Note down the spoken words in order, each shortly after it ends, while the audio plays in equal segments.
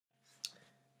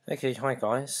Okay, hi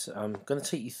guys. I'm going to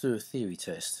take you through a theory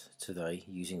test today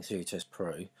using Theory Test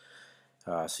Pro,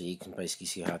 so you can basically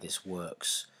see how this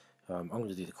works. I'm going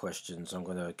to do the questions, I'm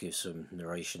going to give some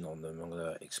narration on them, I'm going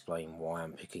to explain why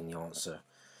I'm picking the answer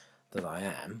that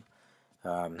I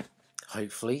am.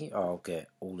 Hopefully I'll get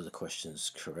all of the questions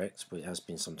correct, but it has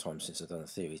been some time since I've done a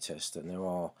theory test, and there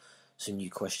are some new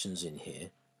questions in here,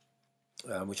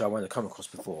 which I won't have come across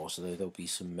before, so there'll be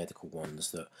some medical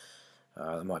ones that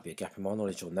there might be a gap in my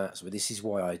knowledge on that, so this is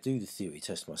why I do the theory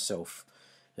test myself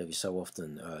every so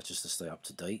often, just to stay up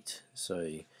to date. So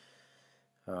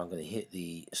I'm going to hit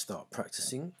the start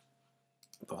practicing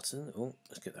button. Oh,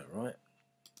 let's get that right.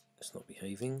 It's not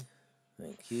behaving.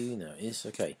 Thank you. Now it is.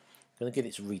 Okay, I'm going to get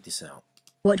it to read this out.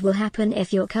 What will happen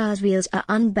if your car's wheels are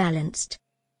unbalanced?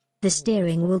 The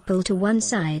steering will pull to one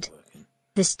side.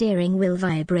 The steering will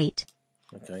vibrate.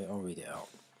 Okay, I'll read it out.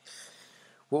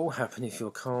 What will happen if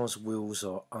your car's wheels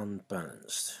are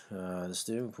unbalanced? The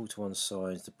steering will pull to one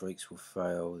side, the brakes will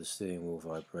fail, the steering will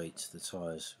vibrate, the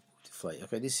tyres will deflate.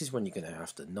 Okay, this is one you're going to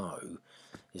have to know.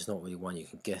 It's not really one you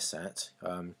can guess at.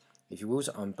 If your wheels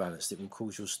are unbalanced, it will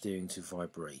cause your steering to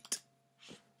vibrate.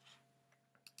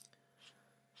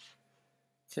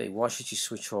 Okay, why should you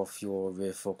switch off your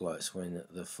rear fog lights when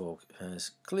the fog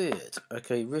has cleared?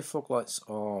 Okay, rear fog lights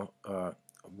are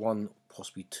one,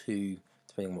 possibly two,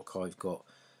 depending on what car you've got.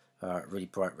 Really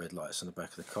bright red lights on the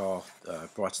back of the car,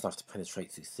 bright enough to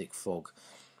penetrate through thick fog.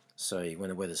 So when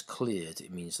the weather's cleared,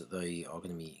 it means that they are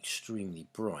going to be extremely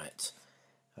bright,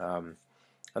 and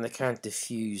they can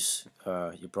diffuse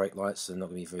your brake lights. They're not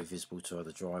going to be very visible to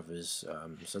other drivers.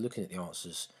 So looking at the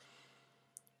answers,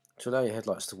 to allow your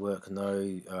headlights to work, no,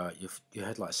 your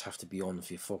headlights have to be on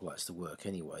for your fog lights to work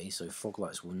anyway. So fog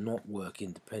lights will not work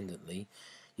independently.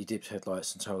 Your dipped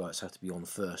headlights and tail lights have to be on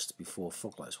first before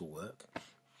fog lights will work.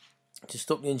 To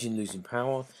stop the engine losing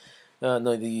power,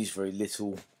 no, they use very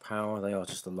little power. They are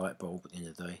just a light bulb at the end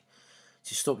of the day.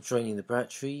 To stop draining the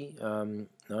battery, no,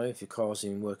 if your car's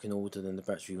in working order, then the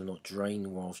battery will not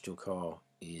drain whilst your car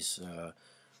is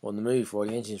on the move while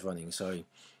the engine's running. So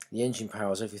the engine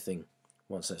powers everything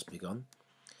once that's begun.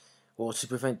 Or to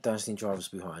prevent dazzling drivers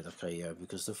behind, okay,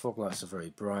 because the fog lights are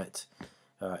very bright,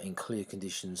 in clear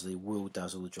conditions they will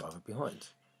dazzle the driver behind.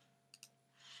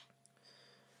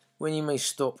 When may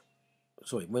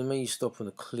you stop on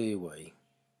a clear way?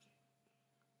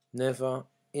 Never,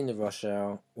 in the rush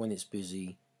hour, when it's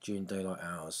busy, during daylight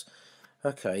hours.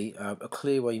 Okay, a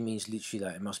clear way means literally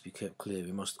that it must be kept clear.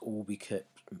 We must all be kept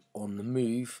on the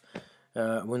move.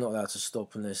 We're not allowed to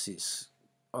stop unless it's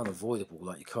unavoidable,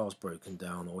 like your car's broken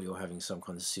down or you're having some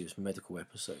kind of serious medical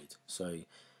episode. So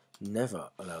never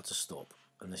allowed to stop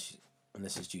unless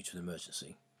it's due to an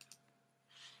emergency.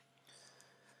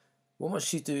 What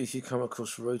must you do if you come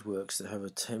across roadworks that have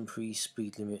a temporary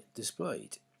speed limit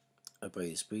displayed? Obey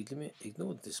the speed limit,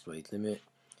 ignore the displayed limit,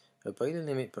 obey the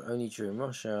limit but only during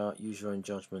rush hour, use your own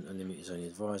judgment, and limit is only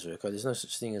advisory. Okay, there's no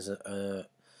such thing as an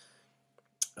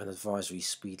advisory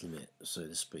speed limit, so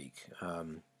to speak.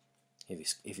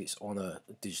 If it's on a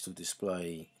digital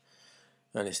display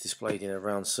and it's displayed in a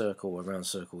round circle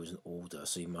is an order,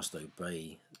 so you must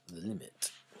obey the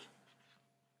limit.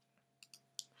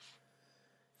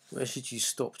 Where should you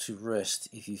stop to rest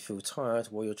if you feel tired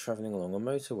while you're travelling along a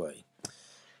motorway?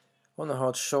 On the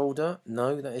hard shoulder,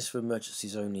 no, that is for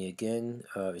emergencies only again.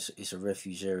 It's a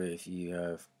refuge area if you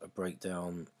have a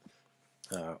breakdown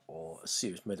or a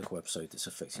serious medical episode that's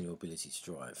affecting your ability to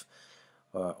drive.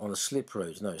 On a slip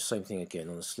road, no, same thing again.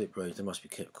 On a slip road, they must be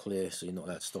kept clear, so you're not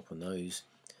allowed to stop on those.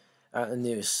 At the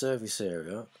nearest service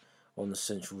area on the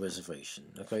central reservation.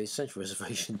 Okay, central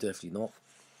reservation, definitely not.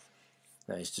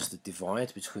 That is just a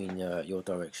divide between your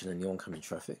direction and the oncoming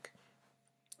traffic.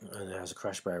 And it has a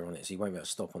crash barrier on it, so you won't be able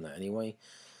to stop on that anyway.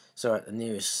 So at the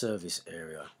nearest service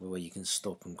area, where you can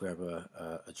stop and grab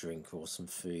a drink or some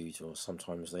food, or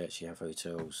sometimes they actually have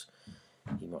hotels,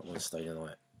 you might want to stay the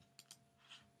night.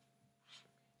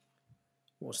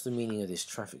 What's the meaning of this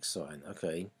traffic sign?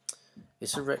 Okay,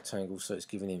 it's a rectangle, so it's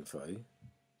giving info.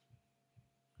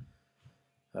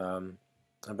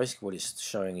 And basically what it's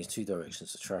showing is two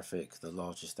directions of traffic. The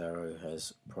largest arrow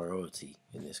has priority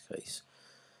in this case.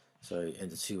 So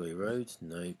enter two-way road,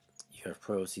 no. You have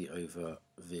priority over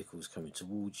vehicles coming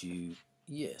towards you,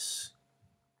 yes.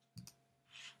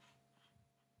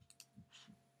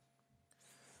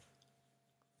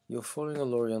 You're following a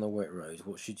lorry on a wet road.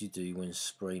 What should you do when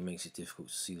spray makes it difficult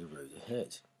to see the road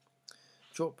ahead?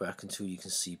 Drop back until you can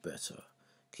see better.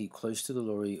 Keep close to the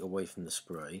lorry, away from the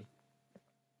spray.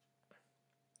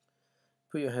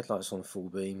 Put your headlights on full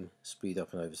beam, speed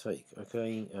up and overtake.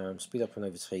 Okay, speed up and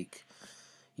overtake.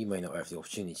 you may not have the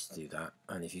opportunity to do that,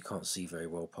 and if you can't see very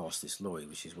well past this lorry,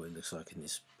 which is what it looks like in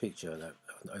this picture, that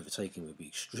overtaking would be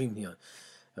extremely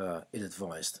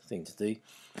ill-advised thing to do.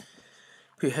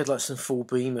 Put your headlights in full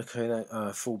beam. Okay,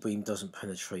 that full beam doesn't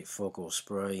penetrate fog or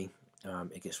spray.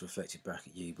 It gets reflected back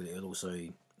at you, but it'll also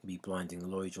be blinding the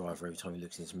lorry driver every time he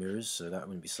looks in his mirrors, so that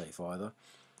wouldn't be safe either.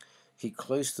 Keep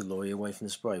close to the lorry, away from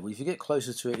the spray. Well, if you get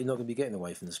closer to it, you're not going to be getting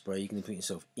away from the spray. You're going to put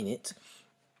yourself in it,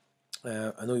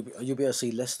 and you'll be able to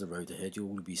see less of the road ahead.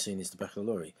 You'll be seeing is the back of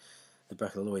the lorry. The back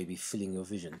of the lorry will be filling your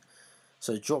vision.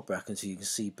 So drop back until you can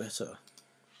see better.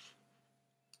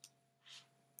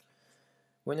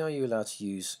 When are you allowed to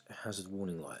use hazard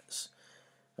warning lights?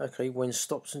 Okay, when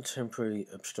stopped and temporarily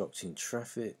obstructing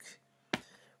traffic,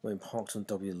 when parked on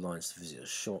W lines to visit a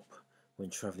shop,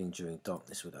 when travelling during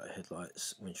darkness without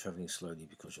headlights, when travelling slowly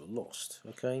because you're lost.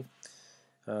 Okay,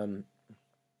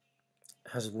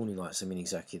 hazard warning lights, I mean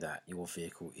exactly that. Your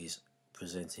vehicle is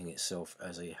presenting itself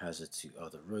as a hazard to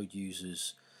other road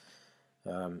users.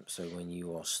 So when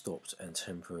you are stopped and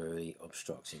temporarily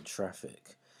obstructing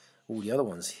traffic. All the other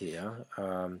ones here,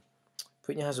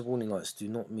 putting your hazard warning lights do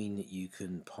not mean that you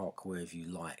can park wherever you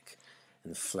like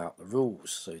and flout the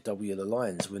rules. So double yellow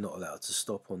lines, we're not allowed to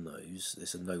stop on those.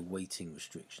 There's a no waiting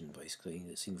restriction basically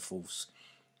that's in force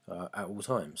at all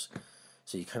times.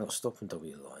 So you cannot stop on double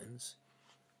yellow lines.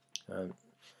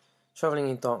 Travelling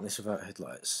in darkness without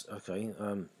headlights. Okay,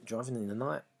 driving in the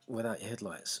night without your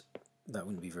headlights, that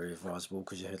wouldn't be very advisable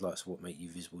because your headlights are what make you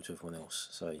visible to everyone else.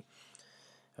 So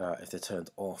if they're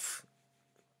turned off,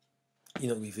 you're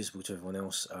not going to be visible to everyone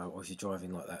else, or if you're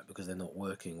driving like that because they're not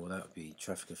working, well, that would be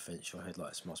traffic offence. Your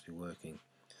headlights must be working.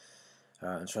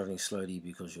 And travelling slowly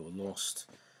because you're lost.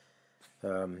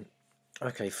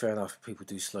 Okay, fair enough, people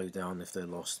do slow down if they're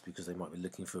lost because they might be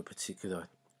looking for a particular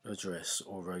address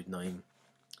or road name,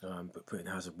 but putting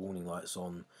hazard warning lights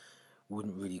on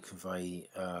wouldn't really convey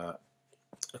a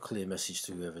clear message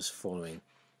to whoever's following.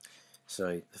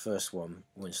 So the first one,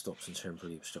 when stops and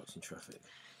temporarily obstructing traffic.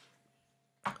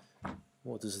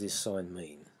 What does this sign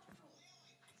mean?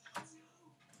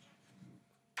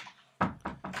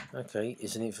 Okay,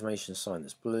 it's an information sign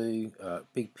that's blue,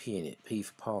 big P in it, P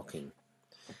for parking.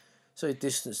 So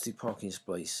distance to parking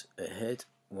space ahead,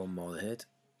 1 mile ahead.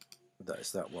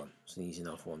 That's that one. It's an easy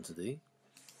enough one to do.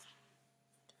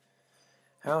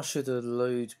 How should a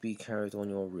load be carried on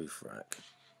your roof rack?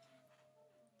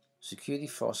 Securely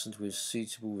fastened with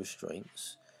suitable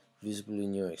restraints, visible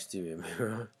in your exterior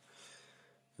mirror.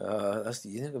 You're not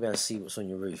going to be able to see what's on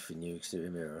your roof in your exterior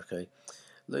mirror, okay?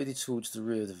 Loaded towards the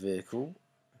rear of the vehicle,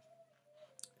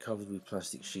 covered with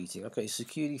plastic sheeting. Okay,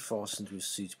 securely fastened with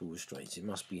suitable restraints. It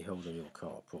must be held on your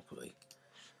car properly.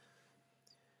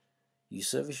 You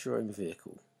service your own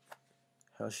vehicle.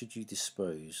 How should you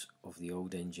dispose of the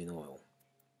old engine oil?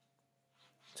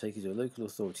 Take it to a local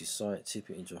authority site, tip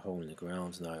it into a hole in the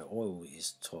ground. Now, oil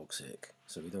is toxic,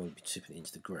 so we don't want to be tipping it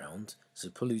into the ground. It's a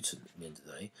pollutant at the end of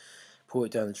the day. Pour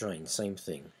it down the drain, same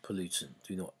thing, pollutant.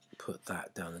 Do not put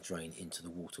that down the drain into the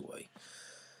waterway.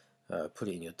 Put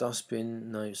it in your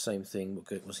dustbin, no, same thing.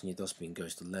 What's in your dustbin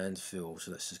goes to landfill,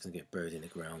 so that's just going to get buried in the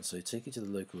ground. So take it to the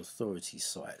local authority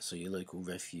site, so your local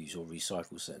refuse or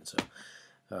recycle centre.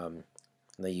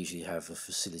 They usually have a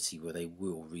facility where they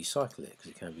will recycle it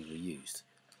because it can be reused.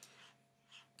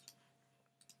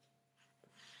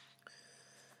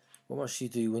 What must you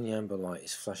do when the amber light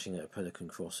is flashing at a Pelican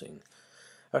crossing?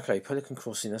 Okay, Pelican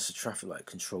crossing, that's a traffic light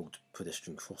controlled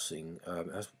pedestrian crossing.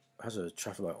 It has a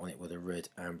traffic light on it with a red,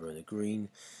 amber and a green,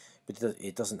 but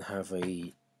it doesn't have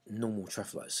a normal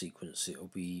traffic light sequence. It'll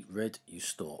be red, you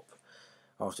stop.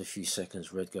 After a few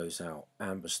seconds, red goes out,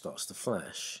 amber starts to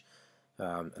flash.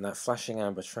 And that flashing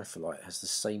amber traffic light has the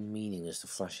same meaning as the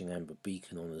flashing amber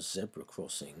beacon on a zebra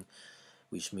crossing,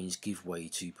 which means give way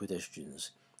to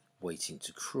pedestrians waiting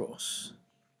to cross,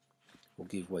 or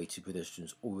give way to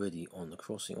pedestrians already on the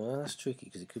crossing. Well, that's tricky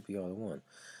because it could be either one.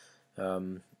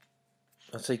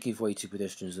 I'd say give way to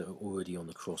pedestrians that are already on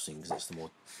the crossing because that's the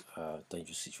more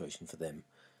dangerous situation for them.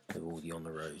 They're already on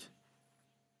the road.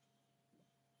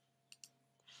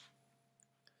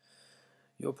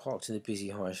 You're parked in a busy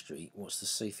high street. What's the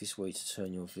safest way to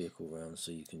turn your vehicle around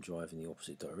so you can drive in the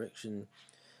opposite direction?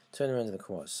 Turn around in a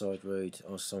quiet side road.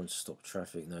 Ask someone to stop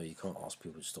traffic. No, you can't ask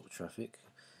people to stop traffic.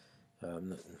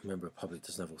 Member of public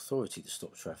doesn't have authority to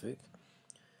stop traffic.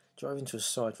 Drive into a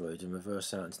side road and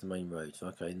reverse out into the main road.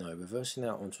 Okay, no, reversing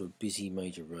out onto a busy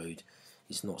major road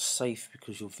is not safe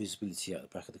because your visibility out the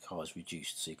back of the car is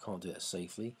reduced, so you can't do that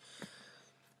safely.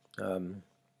 Carrying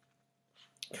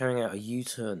out a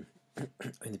U-turn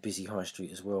in the busy high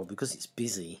street as well, because it's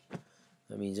busy,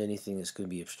 That means anything that's going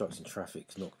to be obstructing traffic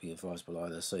is not going to be advisable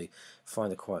either. So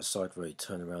find a quiet side road,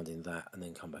 turn around in that, and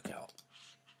then come back out.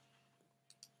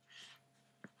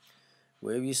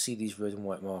 Wherever you see these red and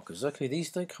white markers, okay,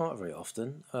 these don't come up very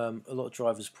often. A lot of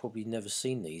drivers probably never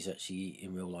seen these actually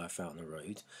in real life out on the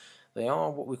road. They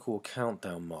are what we call a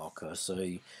countdown marker. So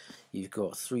you've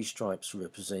got 3 stripes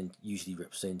usually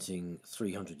representing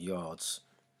 300 yards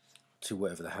to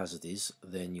whatever the hazard is.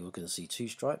 Then you're going to see 2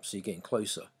 stripes, so you're getting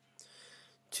closer.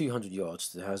 200 yards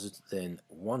to the hazard, then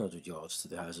 100 yards to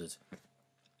the hazard.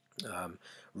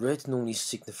 Red normally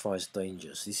signifies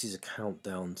danger, so this is a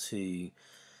countdown to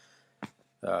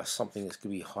something that's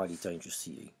going to be highly dangerous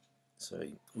to you. So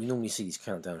we normally see these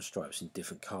countdown stripes in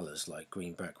different colours, like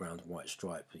green background, white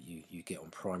stripe that you get on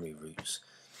primary routes,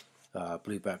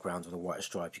 blue background with a white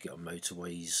stripe you get on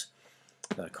motorways,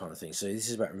 that kind of thing. So this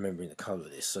is about remembering the colour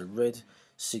of this. So red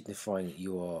signifying that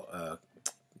you are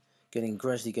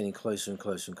gradually getting closer and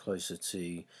closer and closer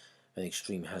to an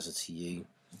extreme hazard to you.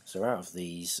 So out of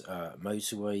these,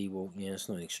 motorway, well, yeah, it's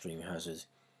not an extreme hazard.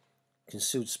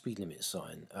 Concealed speed limit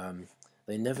sign.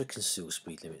 They never conceal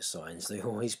speed limit signs. They're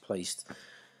always placed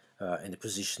in a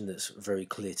position that's very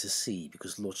clear to see,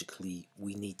 because logically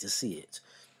we need to see it.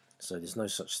 So there's no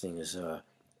such thing as a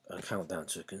countdown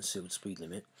to a concealed speed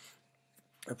limit.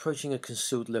 Approaching a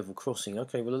concealed level crossing.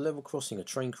 Okay, well, a level crossing, a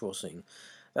train crossing,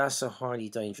 that's a highly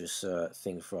dangerous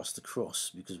thing for us to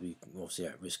cross, because we're obviously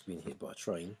at risk of being hit by a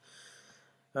train.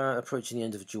 Approaching the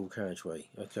end of a dual carriageway.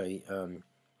 Okay,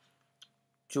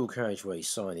 dual carriageway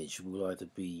signage will either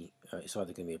be, it's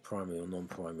either going to be a primary or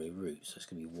non-primary route, so it's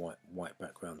going to be white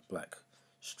background, black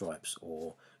stripes,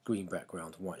 or green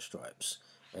background, white stripes,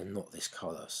 and not this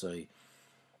colour. So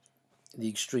the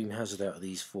extreme hazard out of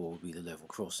these 4 will be the level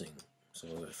crossing, so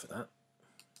I'll go for that.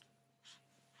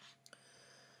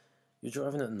 You're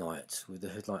driving at night with the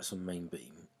headlights on main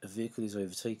beam. A vehicle is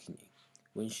overtaking you.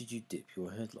 When should you dip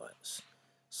your headlights?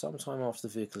 Sometime after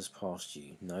the vehicle has passed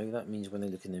you. No, that means when they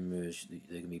look in their mirrors,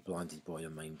 they're going to be blinded by your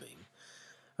main beam.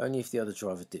 Only if the other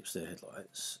driver dips their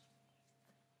headlights.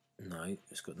 No,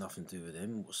 it's got nothing to do with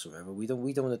them whatsoever. We don't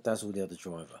want to dazzle the other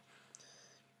driver,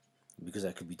 because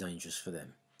that could be dangerous for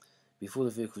them. Before the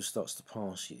vehicle starts to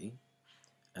pass you,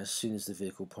 as soon as the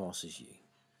vehicle passes you.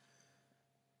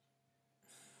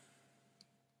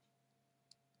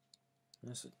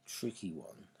 That's a tricky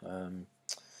one.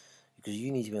 Because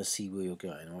you need to be able to see where you're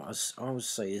going. I would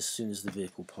say as soon as the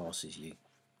vehicle passes you.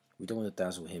 We don't want to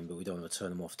dazzle him, but we don't want to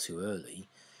turn him off too early,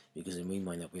 because then we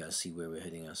might not be able to see where we're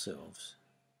heading ourselves.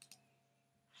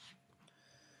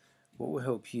 What will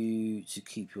help you to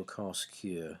keep your car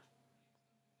secure?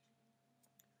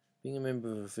 Being a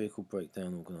member of a vehicle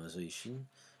breakdown organisation,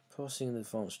 passing an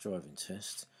advanced driving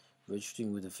test,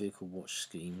 registering with a vehicle watch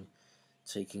scheme,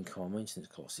 taking car maintenance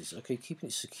classes. Okay, keeping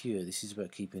it secure. This is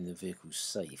about keeping the vehicle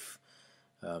safe.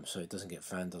 So it doesn't get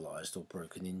vandalised or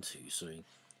broken into. So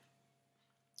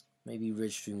maybe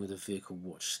registering with a vehicle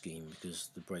watch scheme, because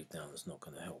the breakdown is not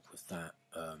going to help with that.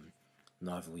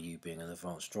 Neither will you being an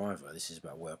advanced driver. This is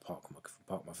about where I park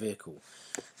my vehicle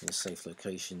in a safe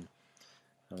location.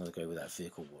 I'm going to go with that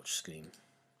vehicle watch scheme.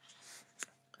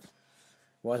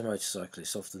 Why do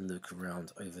motorcyclists often look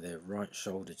around over their right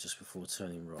shoulder just before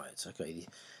turning right? Okay,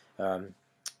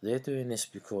 they're doing this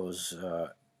because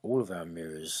all of our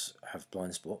mirrors have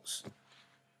blind spots,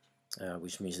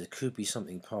 which means there could be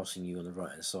something passing you on the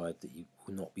right hand side that you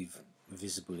will not be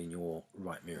visible in your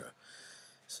right mirror.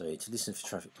 So to listen for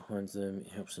traffic behind them,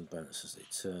 it helps them balance as they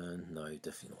turn. No,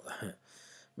 definitely not that.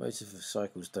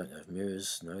 Motorcycles don't have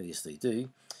mirrors. No, yes they do.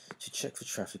 To check for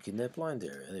traffic in their blind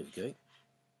area. There we go.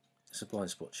 It's a blind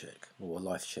spot check, or a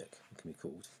life check, it can be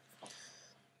called.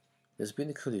 There's been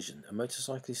a collision. A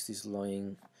motorcyclist is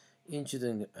lying injured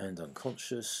and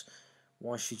unconscious.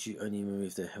 Why should you only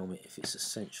remove their helmet if it's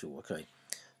essential? Okay,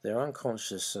 they're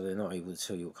unconscious, so they're not able to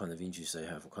tell you what kind of injuries they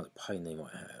have, what kind of pain they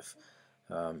might have.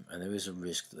 And there is a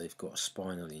risk that they've got a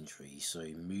spinal injury, so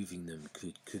moving them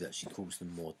could actually cause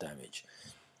them more damage.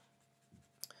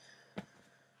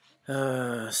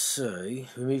 So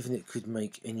removing it could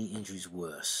make any injuries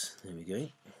worse. There we go.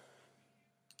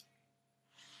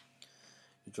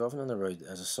 You're driving on the road that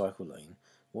has a cycle lane.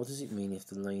 What does it mean if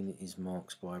the lane is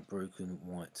marked by a broken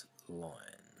white line?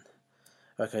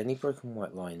 Okay, any broken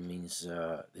white line means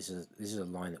this is a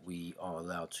line that we are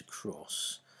allowed to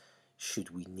cross should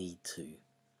we need to.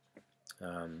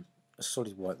 A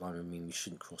solid white line would mean we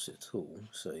shouldn't cross it at all,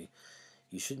 so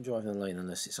you shouldn't drive in the lane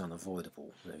unless it's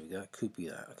unavoidable. There we go, it could be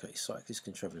that. Okay, cyclists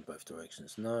can travel in both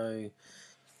directions. No.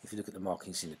 If you look at the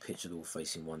markings in the picture, they're all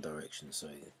facing one direction, so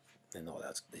they're not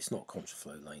allowed to, it's not a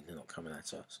contraflow lane, they're not coming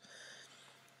at us.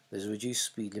 There's a reduced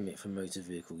speed limit for motor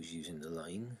vehicles using the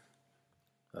lane.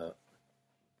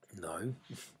 No.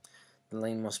 The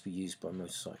lane must be used by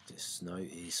motorcyclists. No,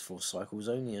 it is for cycles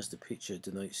only, as the picture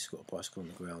denotes. It's got a bicycle on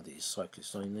the ground. It is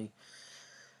cyclists only.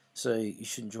 So you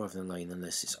shouldn't drive in the lane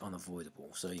unless it's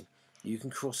unavoidable. So you can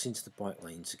cross into the bike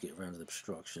lane to get around an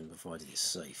obstruction, provided it's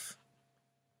safe.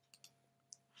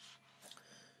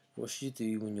 What should you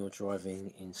do when you're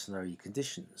driving in snowy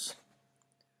conditions?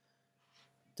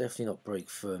 Definitely not brake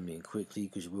firmly and quickly,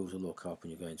 because your wheels will lock up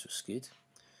and you're going to a skid.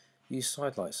 Use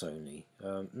side lights only.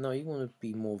 No, you want to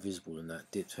be more visible than that.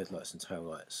 Dipped headlights and tail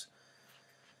lights.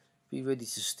 Be ready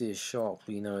to steer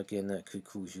sharply. Now again, that could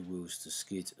cause your wheels to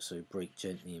skid, so brake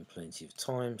gently in plenty of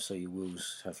time so your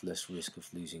wheels have less risk of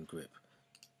losing grip.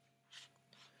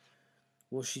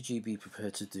 What should you be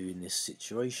prepared to do in this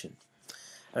situation?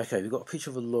 Okay, we've got a picture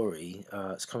of a lorry.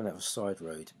 It's coming out of a side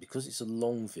road. Because it's a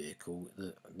long vehicle,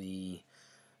 the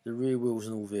rear wheels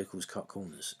in all vehicles cut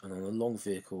corners, and on a long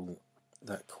vehicle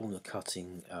that corner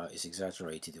cutting is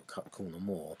exaggerated. It'll cut the corner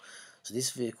more, so this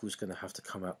vehicle is going to have to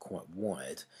come out quite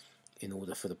wide in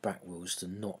order for the back wheels to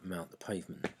not mount the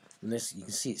pavement. And this, you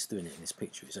can see it's doing it in this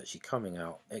picture. It's actually coming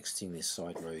out, exiting this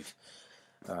side road.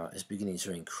 It's beginning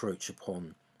to encroach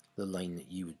upon the lane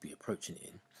that you would be approaching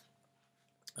it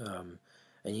in,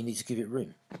 and you need to give it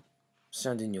room.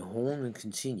 Sound in your horn and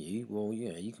continue. Well,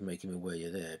 yeah, you can make him aware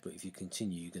you're there, but if you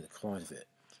continue, you're going to collide with it.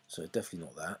 So definitely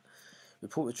not that.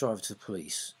 Report the driver to the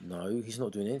police. No, he's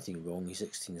not doing anything wrong. He's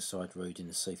exiting the side road in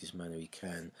the safest manner he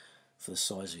can for the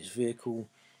size of his vehicle.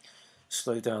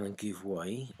 Slow down and give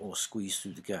way, or squeeze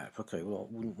through the gap. Okay, well,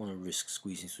 I wouldn't want to risk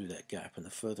squeezing through that gap, and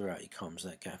the further out he comes,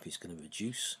 that gap is going to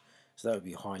reduce. So that would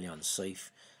be highly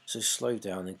unsafe. So slow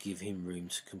down and give him room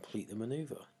to complete the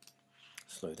manoeuvre.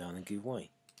 Slow down and give way.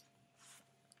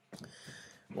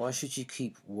 Why should you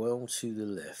keep well to the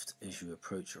left as you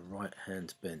approach a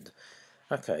right-hand bend?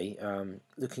 Okay,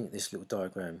 looking at this little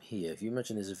diagram here, if you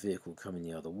imagine there's a vehicle coming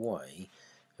the other way,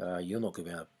 you're not going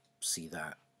to be able to see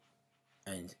that,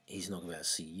 and he's not going to be able to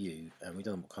see you, and we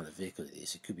don't know what kind of vehicle it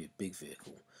is. It could be a big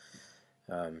vehicle.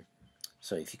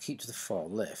 So if you keep to the far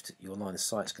left, your line of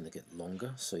sight is going to get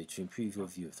longer, so to improve your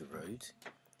view of the road,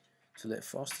 to let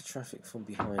faster traffic from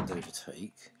behind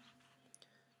overtake,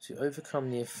 to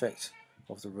overcome the effect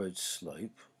of the road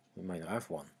slope. We may not have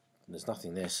one, there's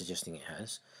nothing there suggesting it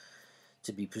has.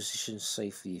 To be positioned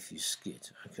safely if you skid.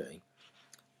 Okay.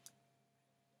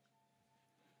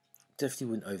 Definitely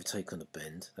wouldn't overtake on a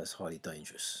bend. That's highly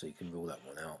dangerous, so you can rule that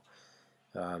one out.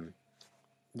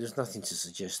 There's nothing to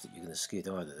suggest that you're going to skid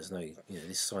either. There's no,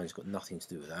 this sign's got nothing to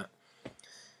do with that.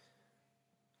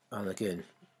 And again,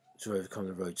 to overcome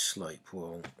the road slope,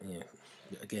 well,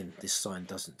 again, this sign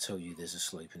doesn't tell you there's a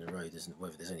slope in the road,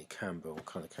 whether there's any camber or what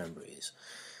kind of camber it is.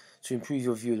 To improve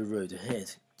your view of the road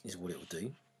ahead is what it will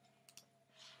do.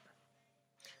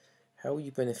 How will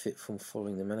you benefit from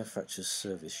following the manufacturer's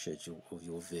service schedule of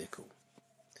your vehicle?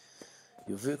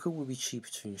 Your vehicle will be cheaper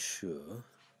to insure,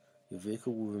 your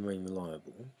vehicle will remain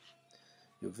reliable,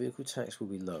 your vehicle tax will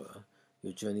be lower,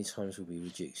 your journey times will be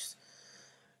reduced.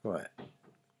 Right,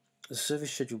 the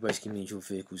service schedule basically means your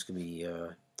vehicle is going to be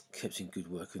kept in good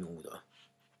working order.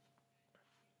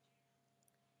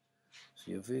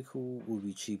 So your vehicle will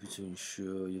be cheaper to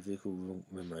insure, your vehicle will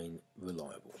remain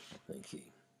reliable. Thank you.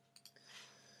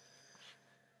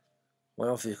 Why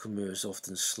are vehicle mirrors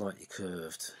often slightly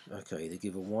curved? Okay, they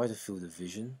give a wider field of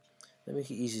vision. They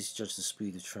make it easier to judge the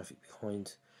speed of traffic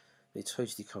behind. They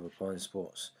totally cover blind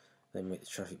spots. They make the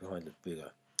traffic behind look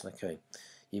bigger. Okay,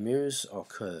 your mirrors are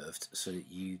curved so that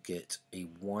you get a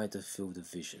wider field of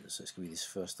vision. So it's going to be this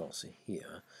first answer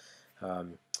here.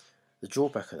 The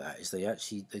drawback of that is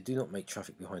they do not make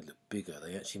traffic behind look bigger.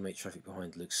 They actually make traffic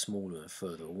behind look smaller and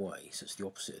further away. So it's the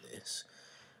opposite of this.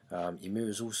 Your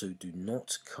mirrors also do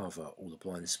not cover all the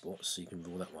blind spots, so you can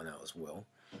rule that one out as well.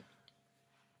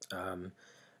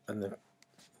 And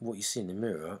what you see in the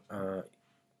mirror,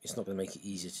 it's not going to make it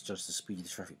easier to judge the speed of the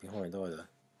traffic behind either.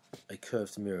 A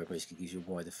curved mirror basically gives you a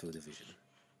wider field of vision.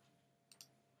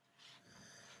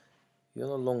 You're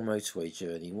on a long motorway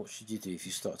journey. What should you do if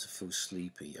you start to feel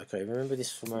sleepy? Okay, remember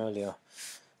this from earlier.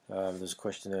 There's a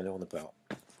question earlier on about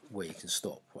where you can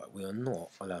stop. Right, we are not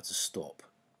allowed to stop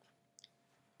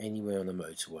anywhere on the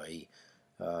motorway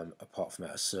apart from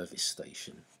at a service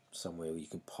station, somewhere where you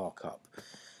can park up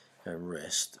and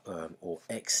rest, or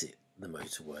exit the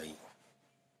motorway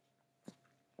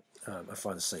and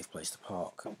find a safe place to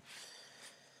park.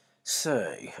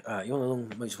 So, you're on a long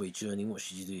motorway journey. What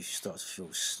should you do if you start to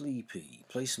feel sleepy?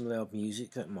 Play some loud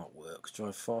music, that might work.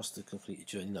 Drive faster to complete the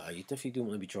journey. No, you definitely don't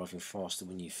want to be driving faster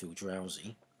when you feel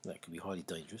drowsy. That could be highly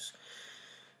dangerous.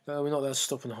 We're not allowed to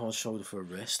stop on a hard shoulder for a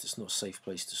rest. It's not a safe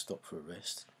place to stop for a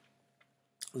rest.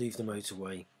 Leave the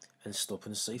motorway and stop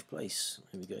in a safe place.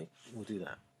 Here we go. We'll do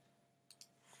that.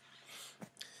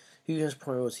 Who has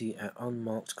priority at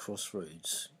unmarked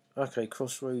crossroads? Okay,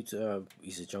 crossroads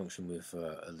is a junction with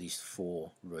at least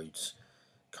 4 roads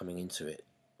coming into it,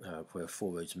 where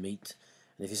 4 roads meet.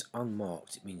 And if it's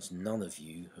unmarked, it means none of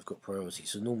you have got priority.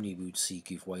 So normally we would see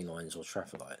give way lines or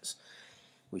traffic lights,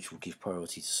 which will give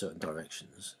priority to certain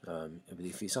directions. But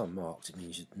if it's unmarked, it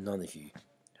means none of you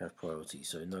have priority.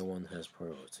 So no one has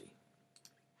priority.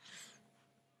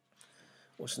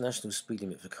 What's the national speed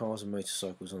limit for cars and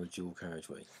motorcycles on a dual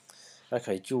carriageway?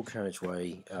 Okay, dual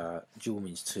carriageway, dual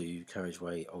means 2,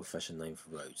 carriageway, old-fashioned name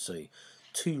for road. So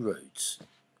 2 roads.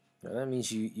 Now that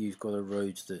means you've got a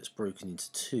road that's broken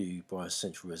into 2 by a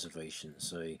central reservation.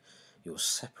 So you're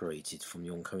separated from the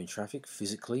oncoming traffic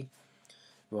physically,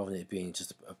 rather than it being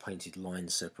just a painted line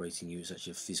separating you. It's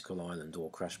actually a physical island or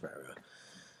crash barrier.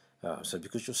 So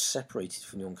because you're separated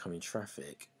from the oncoming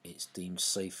traffic, it's deemed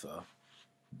safer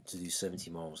to do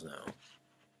 70 miles an hour.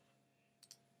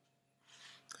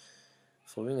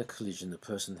 Following a collision, the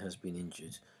person has been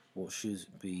injured. What should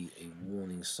be a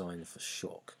warning sign for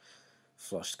shock?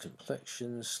 Flushed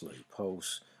complexion, slow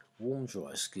pulse, warm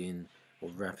dry skin, or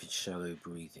rapid shallow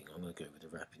breathing? I'm going to go with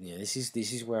the rapid. Yeah, this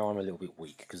is where I'm a little bit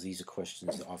weak, because these are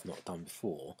questions that I've not done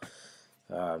before.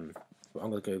 But I'm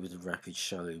going to go with the rapid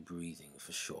shallow breathing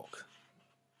for shock.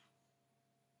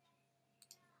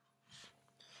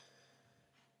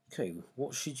 Okay,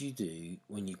 what should you do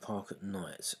when you park at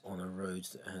night on a road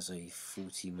that has a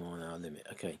 40-mile-an-hour limit?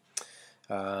 Okay,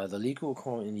 the legal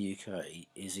requirement in the UK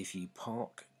is if you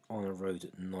park on a road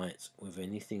at night with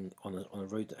anything on a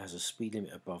road that has a speed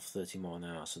limit above 30 miles an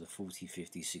hour, so the 40,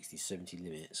 50, 60, 70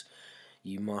 limits,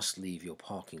 you must leave your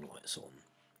parking lights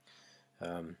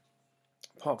on.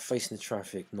 Park facing the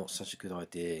traffic, not such a good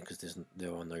idea because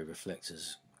there are no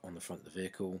reflectors on the front of the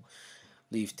vehicle.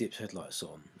 Leave dipped headlights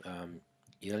on.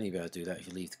 You'll only be able to do that if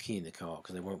you leave the key in the car,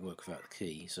 because they won't work without the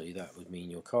key. So that would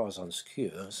mean your car's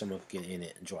unsecure, someone could get in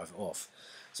it and drive it off.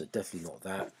 So definitely not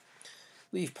that.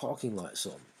 Leave parking lights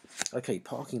on. Okay,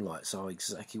 parking lights are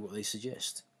exactly what they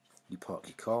suggest. You park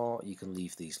your car, you can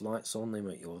leave these lights on, they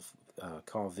make your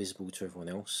car visible to everyone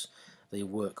else. They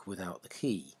work without the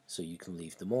key, so you can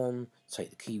leave them on,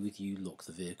 take the key with you, lock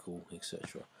the vehicle,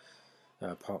 etc.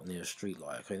 Park near a street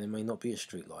light. Okay, there may not be a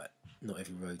street light. Not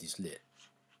every road is lit.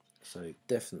 So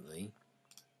definitely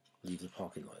leave the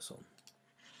parking lights on.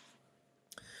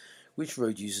 Which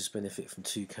road users benefit from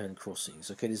two-can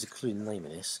crossings? Okay, there's a clue in the name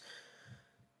of this.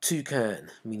 Two-can,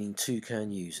 meaning 2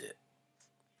 can use it.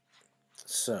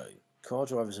 So, car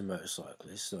drivers and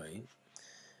motorcyclists, no.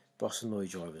 Bus and lorry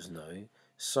drivers, no.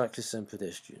 Cyclists and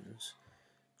pedestrians.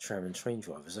 Tram and train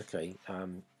drivers, okay.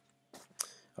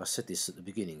 I said this at the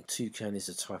beginning. 2-can is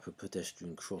a type of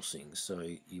pedestrian crossing, so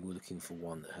you were looking for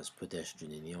one that has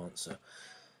pedestrian in the answer.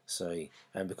 So,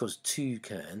 and because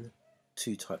 2-can,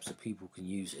 2 types of people can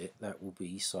use it, that will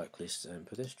be cyclists and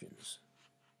pedestrians.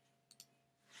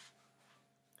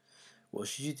 What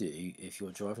should you do if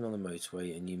you're driving on a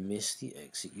motorway and you miss the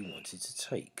exit you wanted to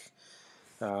take?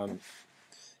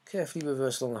 Carefully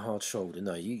reverse along a hard shoulder.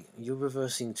 No, you're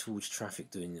reversing towards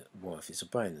traffic doing, well, if it's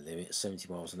obeying the limit,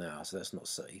 70 miles an hour, so that's not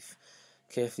safe.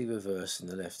 Carefully reverse in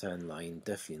the left-hand lane,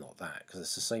 definitely not that, because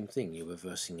it's the same thing, you're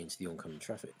reversing into the oncoming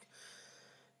traffic.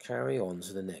 Carry on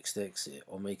to the next exit,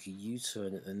 or make a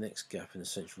U-turn at the next gap in the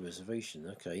central reservation.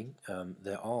 Okay,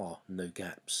 there are no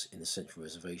gaps in the central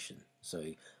reservation, so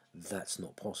that's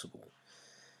not possible.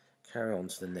 Carry on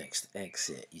to the next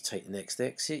exit. You take the next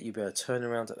exit, you'll be able to turn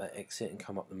around at that exit and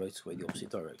come up the motorway the opposite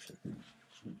direction.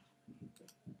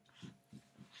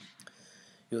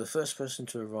 You're the first person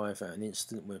to arrive at an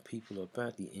incident where people are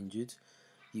badly injured.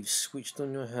 You've switched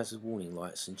on your hazard warning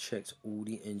lights and checked all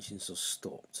the engines are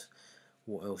stopped.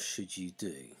 What else should you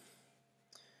do?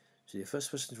 So you're the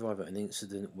first person to arrive at an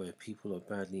incident where people are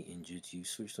badly injured. You've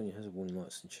switched on your hazard warning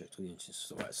lights and checked all the engines are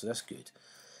stopped. Right, so that's good.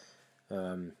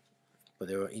 But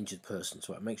there are injured persons,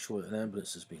 right? Make sure that an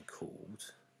ambulance has been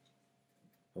called.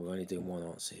 Well, we're only doing one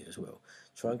answer here as well.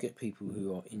 Try and get people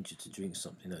who are injured to drink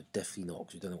something. No, definitely not,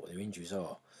 because we don't know what their injuries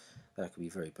are. That could be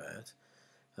very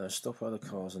bad. Stop other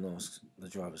cars and ask the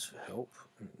drivers for help.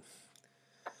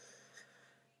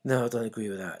 No, I don't agree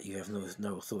with that. You have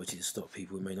no authority to stop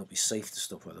people. It may not be safe to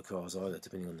stop other cars either,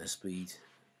 depending on their speed.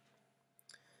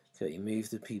 Okay, move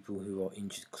the people who are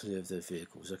injured clear of their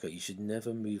vehicles. Okay, you should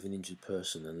never move an injured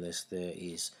person unless there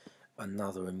is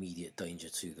another immediate danger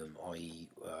to them, i.e.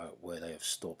 Where they have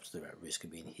stopped, they're at risk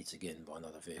of being hit again by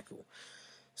another vehicle.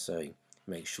 So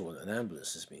make sure that an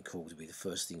ambulance has been called to be the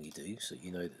first thing you do, so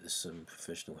you know that there's some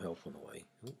professional help on the way.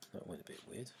 Ooh, that went a bit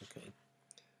weird. Okay.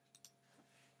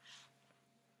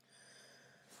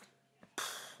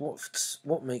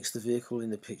 What makes the vehicle in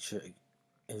the picture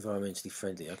environmentally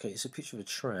friendly? Okay, it's a picture of a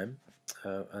tram,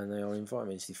 and they are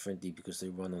environmentally friendly because they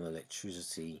run on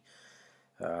electricity,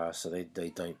 so they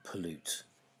don't pollute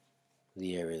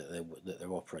the area that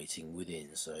they're operating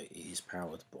within. So it is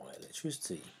powered by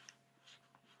electricity.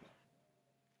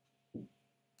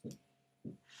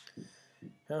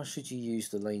 How should you use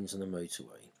the lanes on a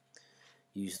motorway?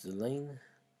 Use the lane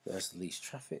that has the least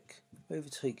traffic,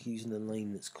 overtake using the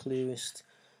lane that's clearest,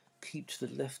 keep to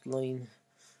the left lane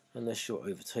unless you're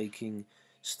overtaking,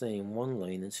 stay in one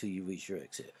lane until you reach your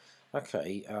exit.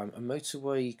 Okay, a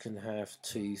motorway can have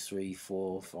 2, 3,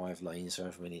 4, 5 lanes,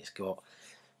 however many it's got.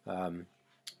 The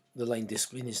lane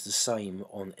discipline is the same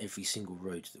on every single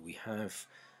road that we have.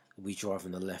 We drive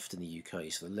on the left in the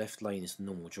UK, so the left lane is the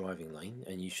normal driving lane,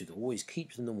 and you should always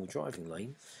keep the normal driving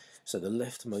lane, so the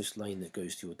leftmost lane that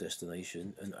goes to your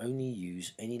destination, and only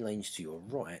use any lanes to your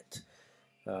right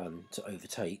to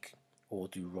overtake or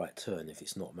do right turn if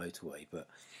it's not motorway. But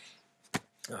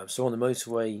so on the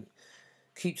motorway,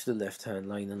 keep to the left hand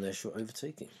lane unless you're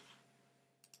overtaking.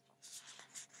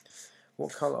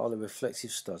 What colour are the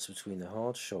reflective studs between the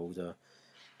hard shoulder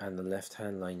and the left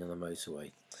hand lane on the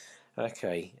motorway?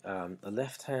 Okay, the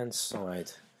left hand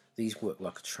side, these work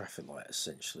like a traffic light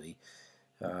essentially.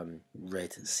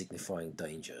 Red signifying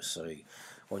danger. So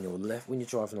on your left, when you're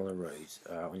driving on a road,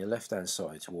 on your left hand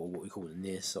side, or what we call the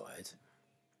near side,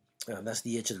 that's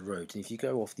the edge of the road. And if you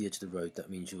go off the edge of the road, that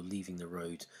means you're leaving the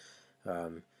road,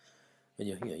 and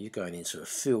you're going into a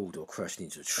field or crashing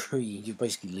into a tree. You're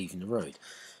basically leaving the road,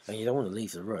 and you don't want to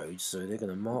leave the road. So they're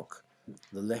going to mark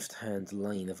the left hand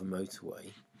lane of a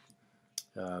motorway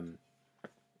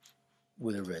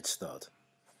with a red stud.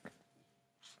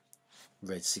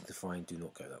 Red signifying do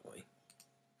not go that way.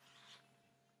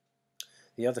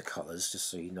 The other colours, just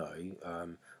so you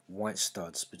know, white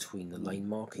studs between the lane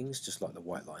markings, just like the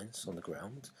white lines on the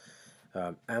ground.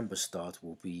 Amber stud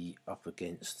will be up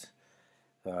against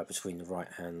between the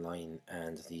right hand lane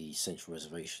and the central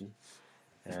reservation.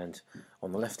 And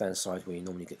on the left hand side, where you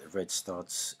normally get the red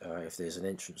studs, if there's an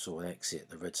entrance or an exit,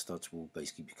 the red studs will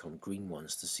basically become green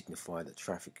ones to signify that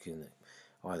traffic can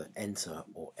either enter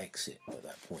or exit at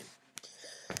that point.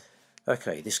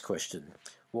 Okay, this question.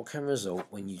 What can result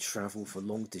when you travel for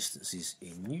long distances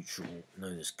in neutral,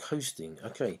 known as coasting?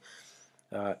 Okay,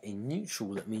 in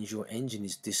neutral, that means your engine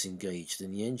is disengaged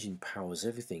and the engine powers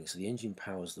everything. So the engine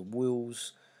powers the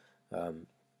wheels,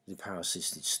 the power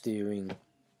assisted steering,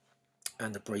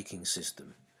 and the braking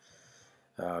system.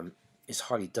 It's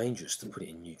highly dangerous to put it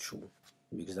in neutral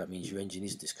because that means your engine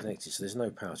is disconnected, so there's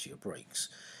no power to your brakes.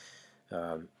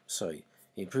 So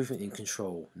improvement in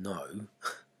control, no.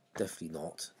 Definitely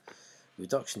not.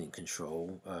 Reduction in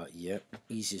control, yep.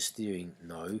 Easier steering,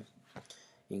 no.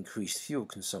 Increased fuel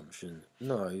consumption,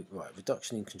 no. Right,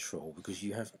 reduction in control, because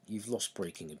you've lost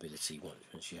braking ability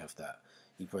once you have that.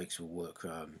 Your brakes will work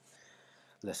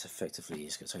less effectively.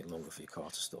 It's going to take longer for your car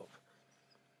to stop.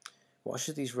 Why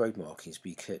should these road markings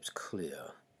be kept clear?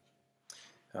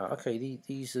 Okay,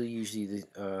 these are usually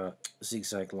the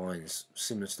zigzag lines,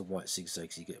 similar to the white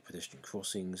zigzags you get at pedestrian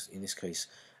crossings. In this case,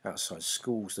 outside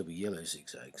schools, there'll be yellow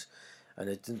zigzags, and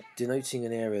they're denoting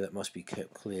an area that must be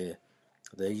kept clear.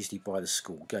 They're usually by the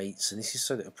school gates, and this is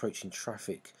so that approaching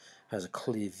traffic has a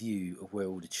clear view of where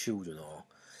all the children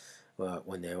are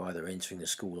when they're either entering the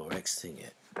school or exiting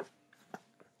it.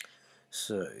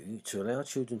 So, to allow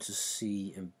children to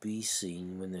see and be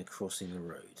seen when they're crossing the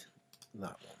road,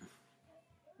 that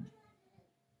one.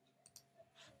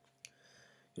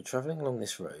 You're travelling along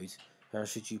this road, how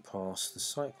should you pass the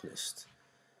cyclist?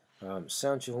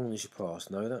 Sound your horn as you pass.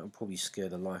 No, that will probably scare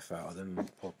the life out of them,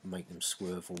 probably make them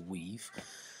swerve or weave.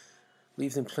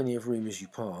 Leave them plenty of room as you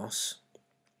pass.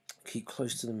 Keep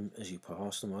close to them as you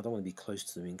pass them. I don't want to be close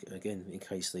to them, again, in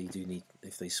case they do need,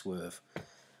 if they swerve,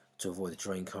 to avoid a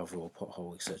drain cover or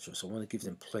pothole, etc. So I want to give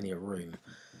them plenty of room.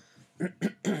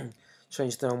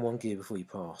 Change down one gear before you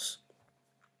pass.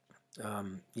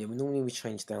 Yeah, normally we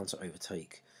change down to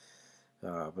overtake,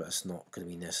 but that's not going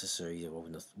to be necessary.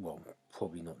 Well,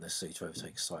 probably not necessary to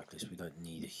overtake cyclists. We don't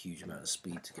need a huge amount of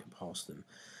speed to get past them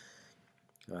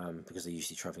because they're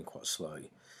usually travelling quite slow.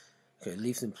 Okay,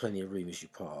 leave them plenty of room as you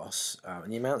pass,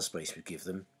 and the amount of space we give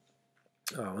them.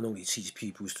 I normally teach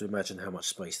pupils to imagine how much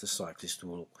space the cyclist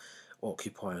will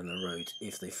occupy on the road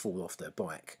if they fall off their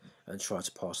bike, and try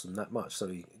to pass them that much. So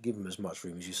you give them as much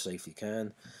room as you safely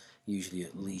can. Usually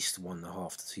at least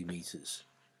 1.5 to 2 meters.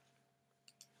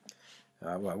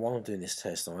 Right, while I'm doing this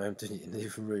test, I am doing it in the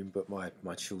living room, but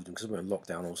my children, because we're in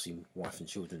lockdown, obviously wife and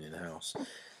children in the house,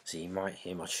 so you might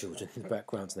hear my children in the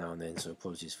background now and then, so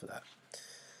apologies for that.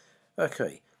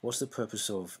 Okay, what's the purpose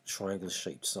of triangular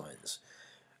shaped signs?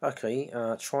 Okay,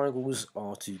 triangles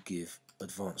are to give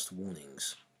advanced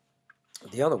warnings.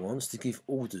 The other one's to give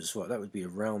orders, right, that would be a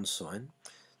round sign.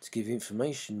 To give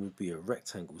information would be a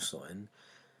rectangle sign.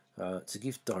 To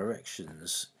give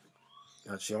directions,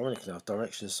 actually, ironically enough,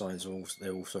 direction signs are also,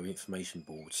 they're also information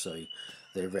boards, so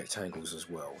they're rectangles as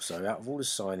well. So out of all the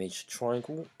signage,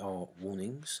 triangle are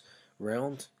warnings,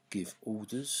 round give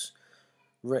orders,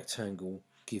 rectangle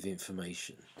give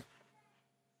information.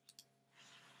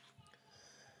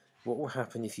 What will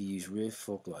happen if you use rear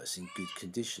fog lights in good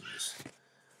conditions?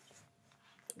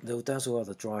 They'll dazzle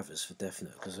other drivers for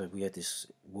definite, because we had this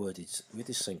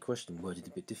same question worded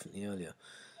a bit differently earlier.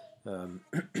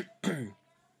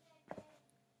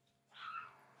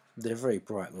 They're very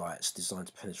bright lights designed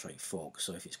to penetrate fog,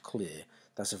 so if it's clear,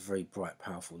 that's a very bright,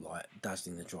 powerful light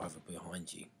dazzling the driver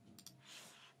behind you.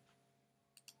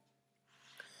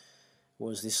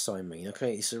 What does this sign mean?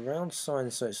 Okay, it's a round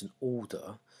sign, so it's an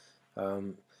order.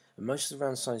 Most of the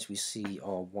round signs we see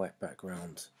are white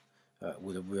background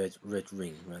with a red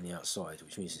ring around the outside,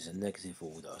 which means it's a negative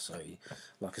order. So,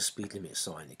 like a speed limit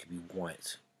sign, it could be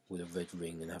white with a red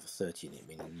ring and have a 30 in it,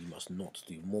 meaning you must not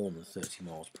do more than 30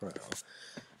 miles per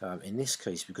hour. In this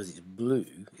case, because it's blue,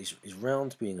 it's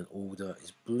round being an order,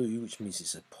 it's blue, which means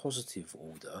it's a positive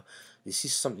order. This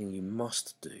is something you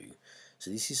must do.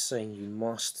 So this is saying you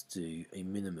must do a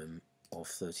minimum of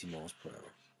 30 miles per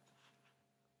hour.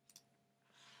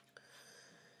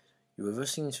 You're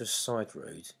reversing into a side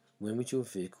road. When would your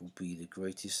vehicle be the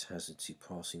greatest hazard to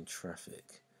passing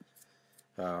traffic?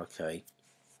 Okay.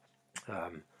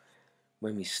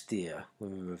 When we steer,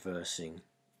 when we're reversing,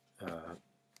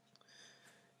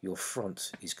 your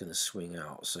front is going to swing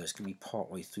out, so it's going to be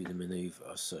part way through the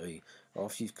manoeuvre. So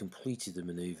after you've completed the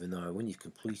manoeuvre, when you've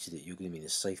completed it, you're going to be in a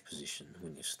safe position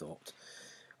when you've stopped.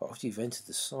 After you've entered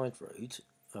the side road,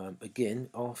 again,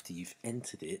 after you've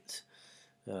entered it,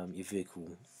 your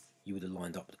vehicle, you would have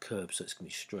lined up the curb, so it's going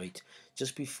to be straight.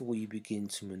 Just before you begin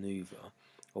to manoeuvre,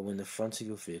 or when the front of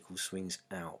your vehicle swings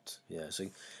out. Yeah, so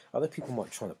other people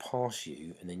might try to pass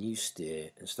you, and then you steer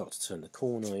and start to turn the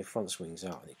corner, your front swings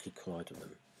out, and it could collide with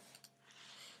them.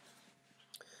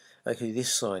 Okay,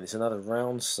 this sign is another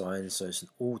round sign, so it's an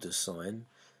order sign.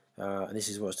 And this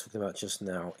is what I was talking about just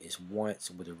now. It's white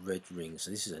with a red ring,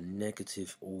 so this is a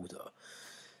negative order.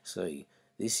 So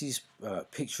this is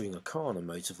picturing a car and a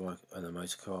motorcar and a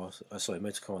motorcar and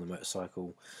a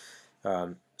motorcycle.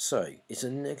 So it's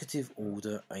a negative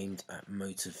order aimed at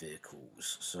motor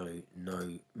vehicles. So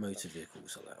no motor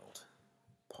vehicles allowed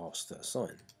past that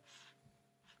sign.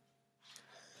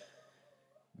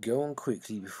 Go on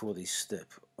quickly before they step.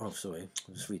 Oh, sorry.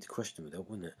 I'll just read the question with that,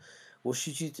 wouldn't it? What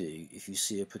should you do if you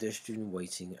see a pedestrian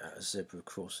waiting at a zebra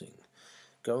crossing?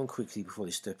 Go on quickly before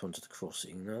they step onto the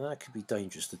crossing. Now that could be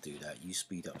dangerous to do that. You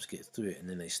speed up to get through it and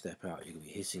then they step out, you're going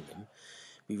to be hitting them.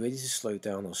 Be ready to slow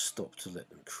down or stop to let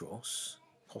them cross.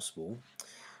 Possible.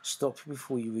 Stop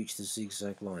before you reach the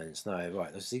zigzag lines. No,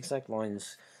 right, the zigzag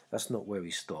lines, that's not where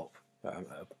we stop.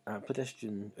 A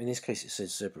pedestrian, in this case it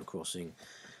says zebra crossing.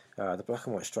 The black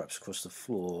and white stripes across the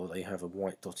floor, they have a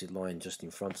white dotted line just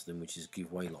in front of them, which is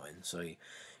give way line. So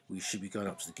we should be going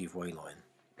up to the give way line.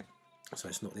 So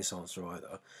it's not this answer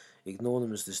either. Ignore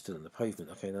them as they're still on the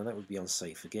pavement. Okay, now that would be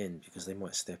unsafe again, because they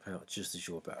might step out just as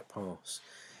you're about to pass.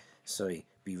 So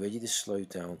be ready to slow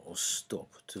down or stop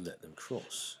to let them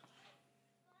cross.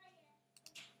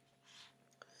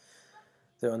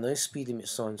 There are no speed limit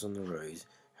signs on the road.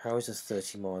 How is a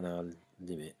 30-mile-an-hour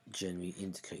limit generally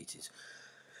indicated?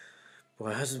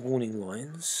 By hazard warning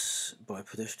lines, by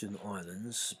pedestrian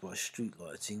islands, by street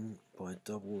lighting, by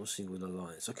double or single yellow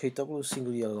lines. Okay, double or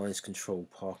single yellow lines control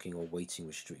parking or waiting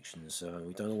restrictions.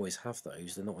 We don't always have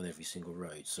those. They're not on every single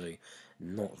road, so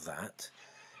not that.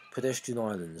 Pedestrian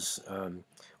islands.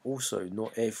 Also,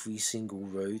 not every single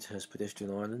road has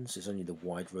pedestrian islands. It's only the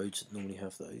wide roads that normally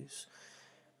have those.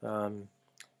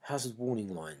 Hazard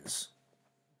warning lines.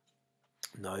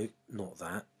 No, not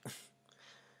that.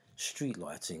 Street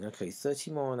lighting. Okay,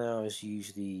 30 mile an hour is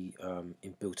usually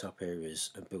in built-up areas,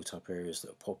 and built-up areas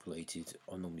that are populated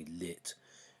are normally lit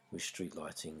with street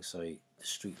lighting. So the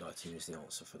street lighting is the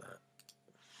answer for that.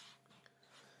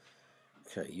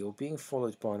 Okay, you're being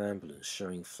followed by an ambulance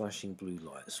showing flashing blue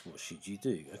lights. What should you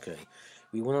do? Okay,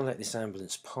 we want to let this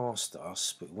ambulance past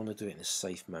us, but we want to do it in a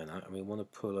safe manner, and we want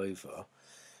to pull over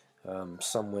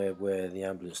somewhere where the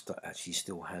ambulance actually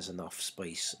still has enough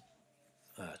space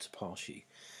to pass you.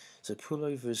 So pull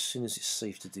over as soon as it's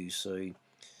safe to do so.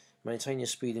 Maintain your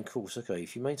speed and course. Okay,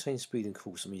 if you maintain speed and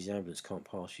course, that means the ambulance can't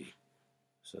pass you.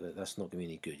 So that's not going to be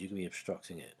any good. You're going to be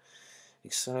obstructing it.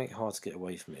 Accelerate hard to get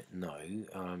away from it. No.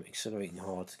 Accelerating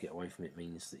hard to get away from it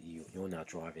means that you're now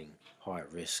driving high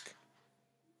at risk.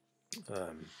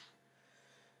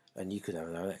 And you could have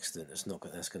an accident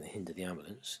that's going to hinder the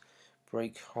ambulance.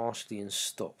 Brake harshly and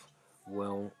stop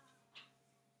well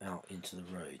out into the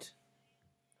road.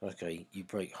 Okay, you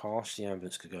brake harsh, the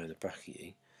ambulance could go in the back of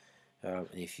you. And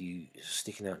if you're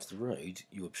sticking out to the road,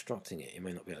 you're obstructing it. It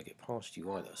may not be able to get past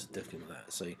you either, so definitely not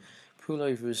that. So pull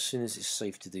over as soon as it's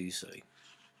safe to do so.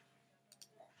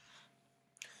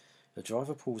 A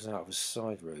driver pulls out of a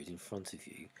side road in front of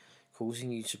you,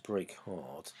 causing you to brake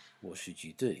hard. What should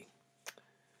you do?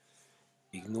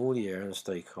 Ignore the error and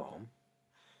stay calm.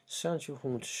 Sound your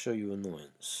horn to show your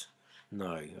annoyance.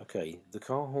 No. Okay, the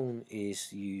car horn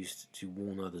is used to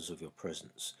warn others of your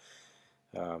presence.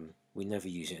 We never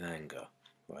use it in anger.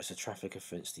 Right, it's a traffic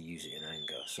offence to use it in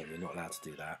anger, so we're not allowed to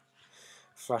do that.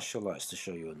 Flash your lights to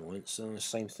show your annoyance, and the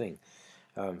same thing.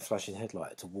 Flashing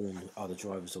headlight to warn other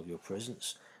drivers of your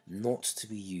presence, not to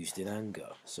be used in anger,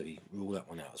 so you rule that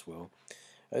one out as well.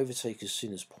 Overtake as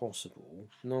soon as possible.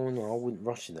 No, I wouldn't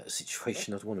rush in that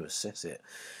situation. I'd want to assess it.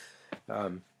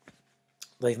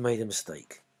 They've made a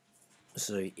mistake,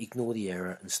 so ignore the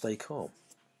error and stay calm.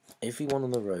 Everyone on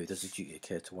the road has a duty of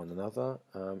care to one another,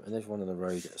 and everyone on the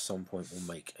road at some point will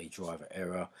make a driver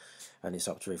error, and it's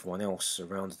up to everyone else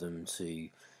around them to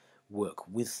work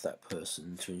with that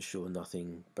person to ensure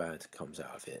nothing bad comes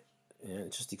out of it.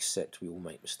 Just accept we all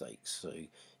make mistakes, so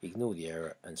ignore the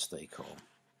error and stay calm.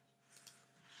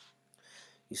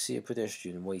 You see a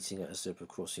pedestrian waiting at a zebra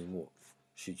crossing, what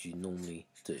should you normally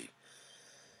do?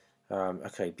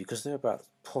 Okay, because they're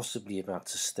possibly about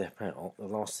to step out, the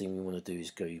last thing we want to do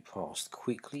is go past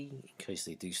quickly. In case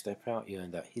they do step out, you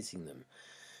end up hitting them.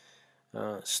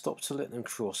 Stop to let them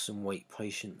cross and wait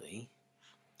patiently.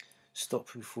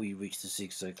 Stop before you reach the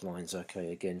zigzag lines.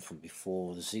 Okay, again from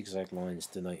before, the zigzag lines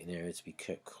denote an area to be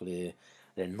kept clear.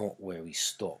 They're not where we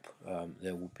stop.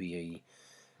 There will be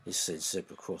it says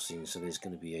zebra crossing, so there's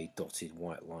going to be a dotted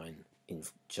white line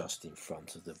just in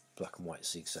front of the black and white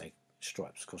zigzag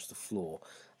stripes across the floor.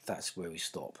 That's where we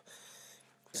stop.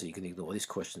 So you can ignore this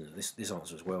question and this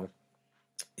answer as well.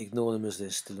 Ignore them as they're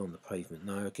still on the pavement.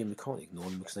 No, again, we can't ignore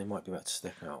them because they might be about to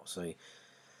step out. So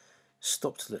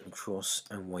stop to let them cross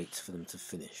and wait for them to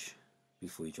finish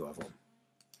before you drive on.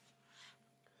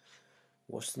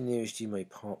 What's the nearest you may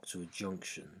park to a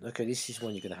junction? Okay, this is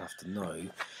one you're going to have to know.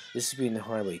 This has been the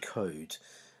highway code.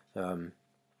 We're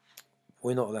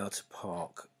not allowed to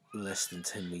park less than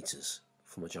 10 metres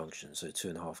from a junction, so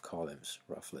 2.5 car lengths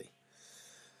roughly.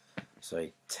 So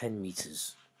 10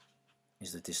 metres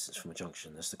is the distance from a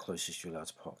junction. That's the closest you're allowed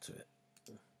to park to it.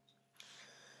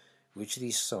 Which of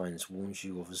these signs warns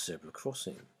you of a zebra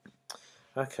crossing?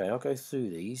 Okay, I'll go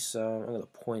through these. I'm going to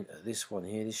point at this one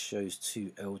here. This shows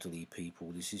 2 elderly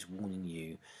people. This is warning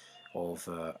you of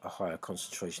a higher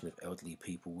concentration of elderly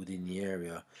people within the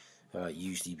area,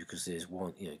 usually because there's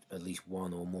at least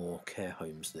one or more care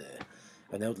homes there.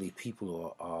 And elderly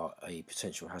people are a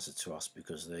potential hazard to us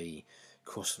because they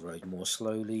cross the road more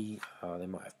slowly. They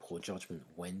might have poor judgment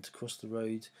when to cross the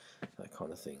road, that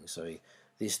kind of thing. So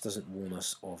this doesn't warn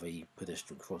us of a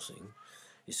pedestrian crossing.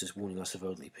 It's just warning us of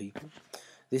elderly people.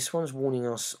 This one's warning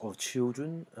us of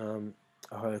children,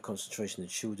 a higher concentration of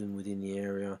children within the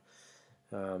area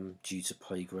due to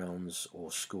playgrounds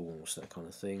or schools, that kind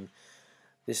of thing.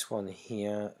 This one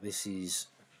here, this is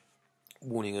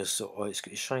warning us,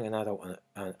 it's showing an adult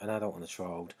and a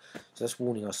child, so that's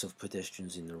warning us of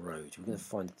pedestrians in the road. We're going to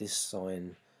find this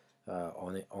sign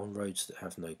on roads that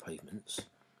have no pavements.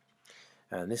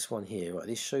 And this one here, right,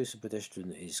 this shows a pedestrian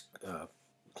that is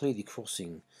clearly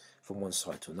crossing from one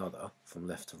side to another, from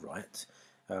left to right,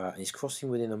 and he's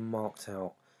crossing within a marked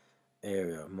out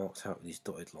area, marked out with these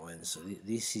dotted lines. So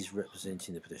this is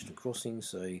representing the pedestrian crossing,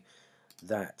 so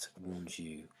that warns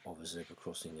you of a zebra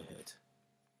crossing ahead.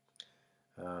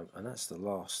 And that's the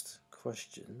last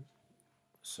question,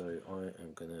 so I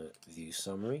am going to view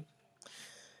summary.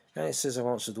 And it says I've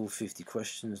answered all 50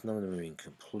 questions, none of them are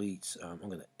incomplete. I'm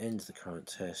going to end the current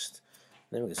test.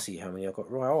 Then we're going to see how many I got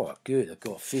right. Oh, good, I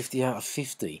got 50 out of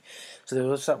 50. So there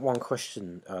was that one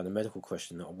question, the medical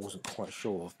question, that I wasn't quite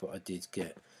sure of, but I did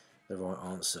get the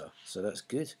right answer. So that's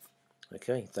good.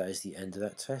 Okay, that is the end of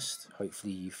that test.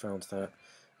 Hopefully you found that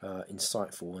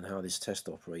insightful on how this test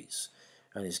operates,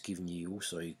 and it's given you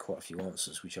also quite a few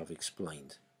answers which I've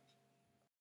explained.